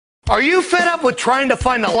Are you fed up with trying to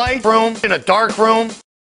find a light room in a dark room?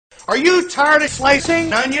 Are you tired of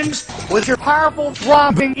slicing onions with your powerful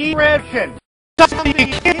dropping erection? Something you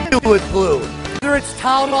can't do with glue. Whether it's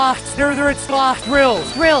towel lofts, whether it's loft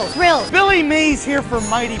drills. Billy Mays here for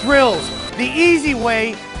Mighty Drills, the easy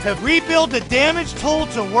way to rebuild the damaged tool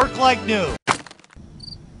to work like new.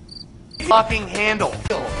 Fucking handle.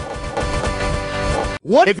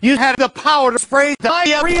 What if you had the power to spray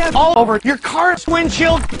diarrhea all over your car's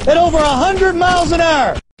windshield at over 100 miles an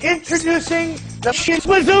hour? Introducing the shit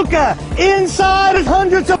bazooka inside of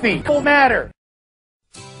hundreds of people matter.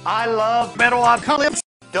 I love metal apocalypse,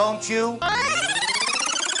 don't you?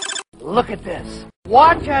 Look at this.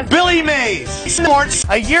 Watch as Billy Mays snorts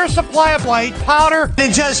a year's supply of white powder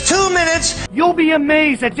in just 2 minutes. You'll be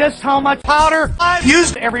amazed at just how much powder I've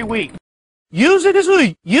used every week. Use it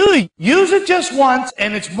use it just once,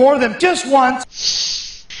 and it's more than just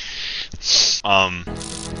once.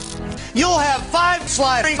 You'll have 5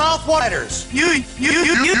 sliding mouth waters. If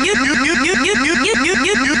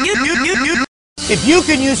you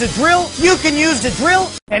can use a drill, you can use the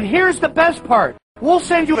drill. And here's the best part. We'll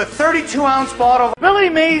send you a 32-ounce bottle of Billy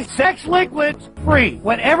Mays Sex Liquids free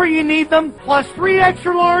whenever you need them, plus 3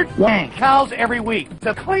 extra large wank towels every week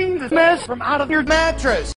to clean the mess from out of your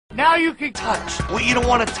mattress. Now you can touch what you don't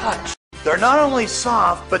want to touch. They're not only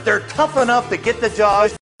soft, but they're tough enough to get the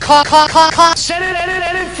jaws. Set it,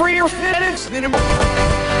 edit, free your edits.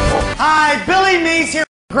 Hi, Billy Mays here.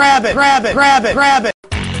 Grab it.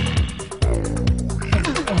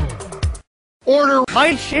 Order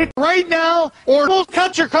my shit right now, or we'll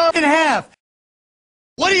cut your car in half.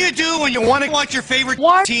 What do you do when you want to watch your favorite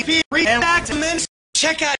YTP reenactments?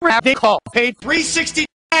 Check out Rap They Call, paid $360.